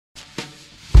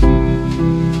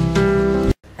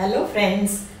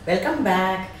friends, welcome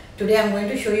back. Today I'm going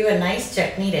to show you a nice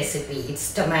chutney recipe.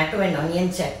 It's tomato and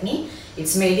onion chutney.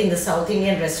 It's made in the South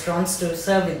Indian restaurants to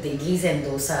serve with the idlis and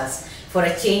dosas. For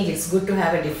a change, it's good to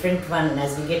have a different one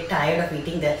as we get tired of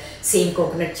eating the same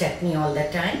coconut chutney all the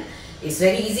time. It's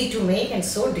very easy to make and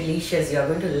so delicious. You're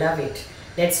going to love it.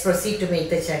 Let's proceed to make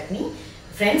the chutney.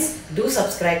 Friends, do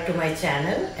subscribe to my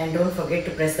channel and don't forget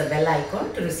to press the bell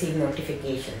icon to receive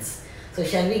notifications. So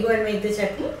shall we go and make the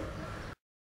chutney?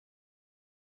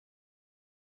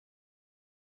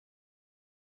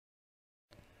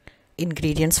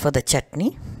 Ingredients for the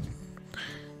chutney: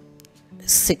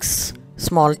 6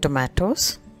 small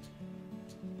tomatoes,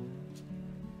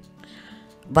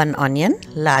 1 onion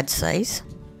large size,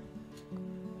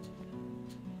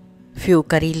 few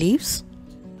curry leaves,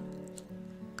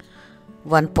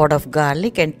 1 pod of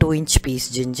garlic and 2-inch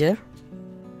piece ginger,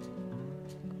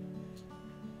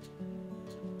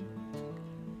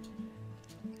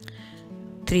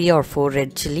 three or 4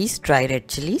 red chillies, dry red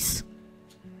chillies,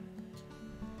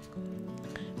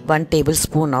 1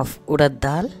 tablespoon of urad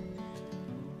dal,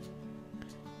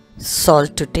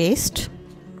 salt to taste,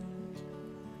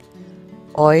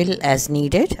 oil as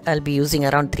needed. I'll be using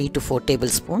around 3 to 4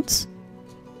 tablespoons,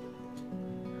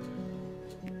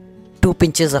 2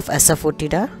 pinches of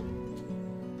Asafoetida,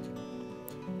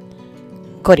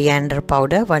 coriander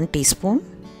powder 1 teaspoon,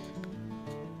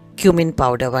 cumin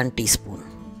powder 1 teaspoon.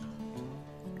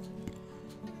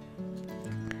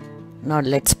 Now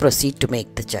let's proceed to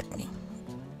make the chutney.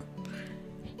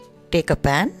 Take a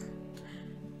pan,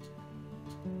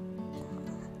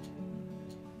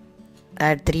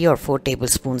 add 3 or 4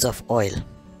 tablespoons of oil.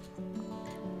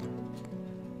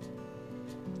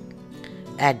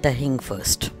 Add the hing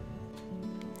first.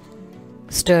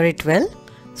 Stir it well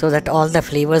so that all the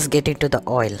flavors get into the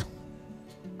oil.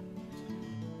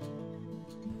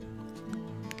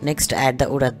 Next add the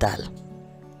urad dal.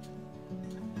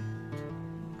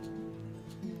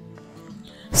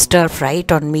 Stir fry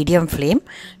it on medium flame.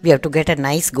 We have to get a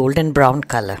nice golden brown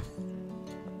color.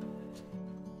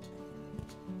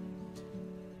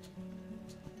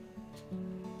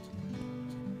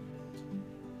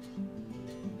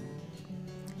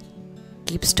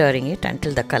 Keep stirring it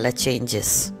until the color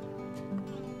changes.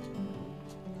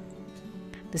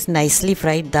 This nicely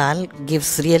fried dal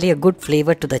gives really a good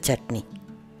flavor to the chutney.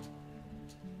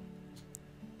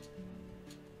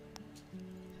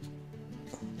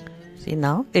 See,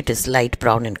 now it is light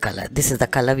brown in color. This is the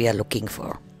color we are looking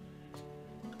for.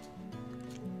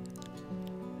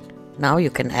 Now you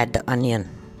can add the onion.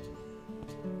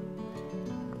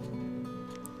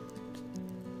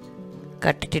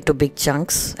 Cut it into big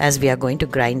chunks as we are going to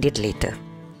grind it later.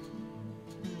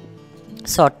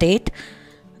 Saute it.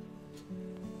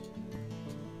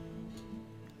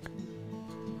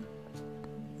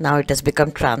 Now it has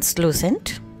become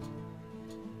translucent.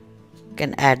 You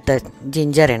can add the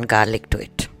ginger and garlic to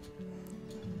it.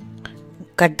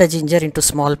 Cut the ginger into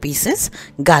small pieces.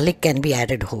 Garlic can be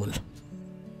added whole.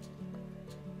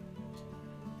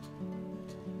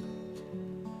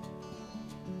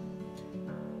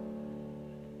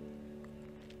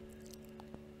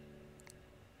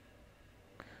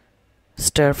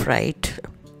 Stir fry it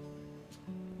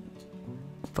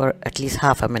for at least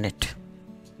half a minute.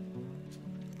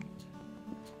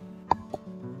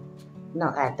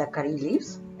 Now add the curry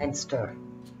leaves and stir.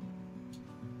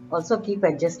 Also keep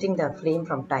adjusting the flame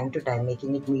from time to time,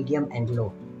 making it medium and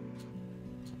low.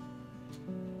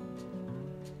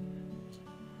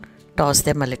 Toss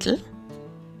them a little.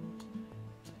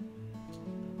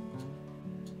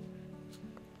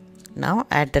 Now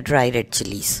add the dry red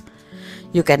chillies.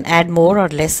 You can add more or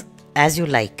less as you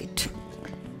like it.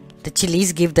 The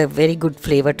chilies give the very good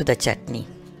flavor to the chutney.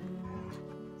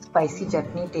 Spicy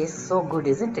chutney tastes so good,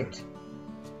 isn't it?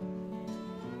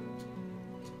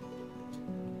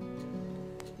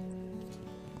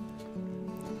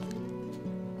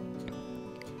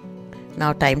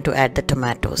 Now time to add the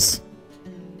tomatoes.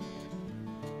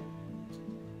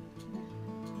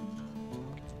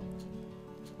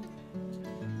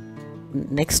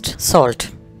 Next, salt.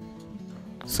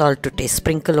 Salt to taste.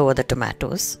 Sprinkle over the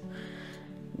tomatoes.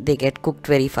 They get cooked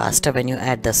very faster when you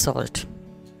add the salt.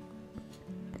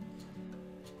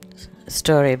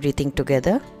 Stir everything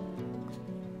together.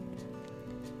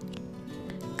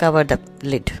 Cover the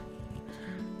lid.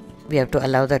 We have to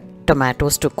allow the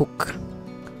tomatoes to cook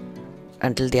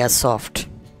until they are soft.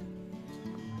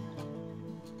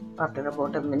 After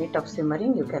about a minute of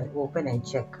simmering, you can open and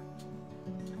check.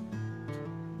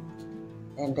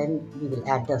 And then we will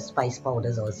add the spice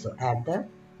powders also. Add the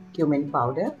cumin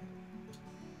powder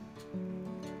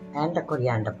and the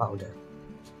coriander powder.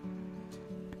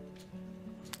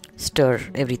 Stir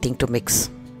everything to mix.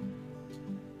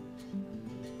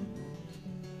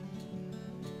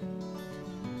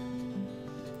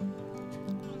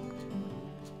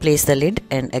 Place the lid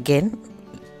and again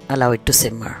allow it to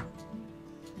simmer.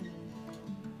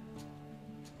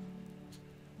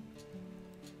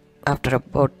 After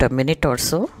about a minute or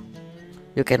so,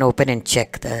 you can open and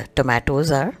check. The tomatoes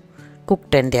are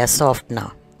cooked and they are soft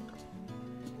now.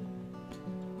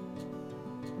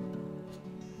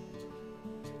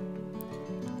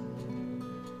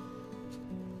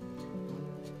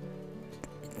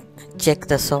 Check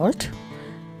the salt.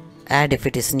 Add if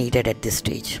it is needed at this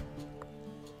stage.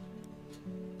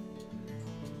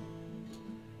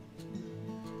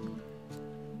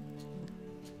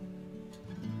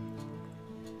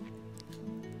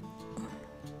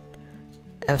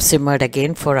 I've simmered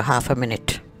again for half a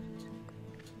minute.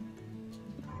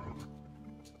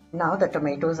 Now the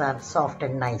tomatoes are soft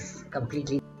and nice,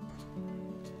 completely.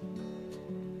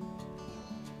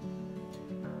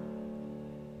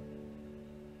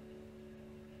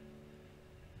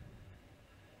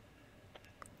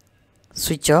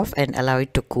 Switch off and allow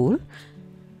it to cool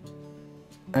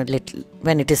a little.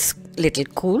 When it is little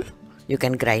cool, you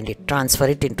can grind it. Transfer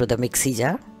it into the mixie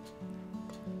jar.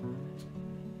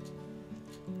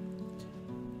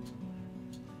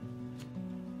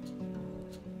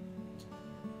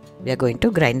 We are going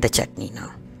to grind the chutney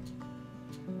now.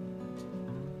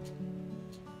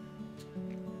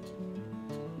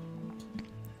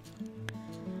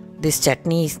 This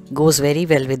chutney goes very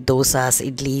well with dosas,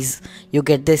 idlis. You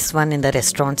get this one in the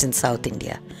restaurants in South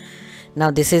India. Now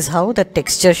this is how the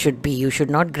texture should be. You should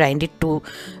not grind it to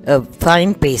a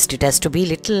fine paste. It has to be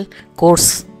little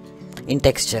coarse in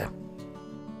texture.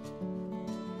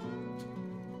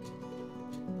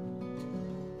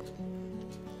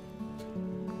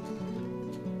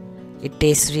 It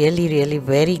tastes really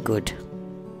very good.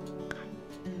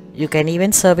 You can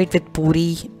even serve it with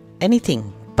puri,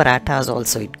 anything. Parathas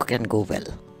also it can go well.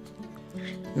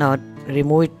 Now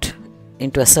remove it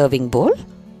into a serving bowl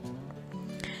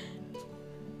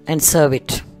and serve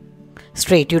it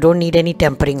straight. You don't need any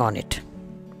tempering on it.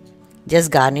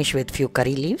 Just garnish with few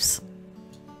curry leaves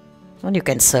and you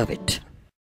can serve it.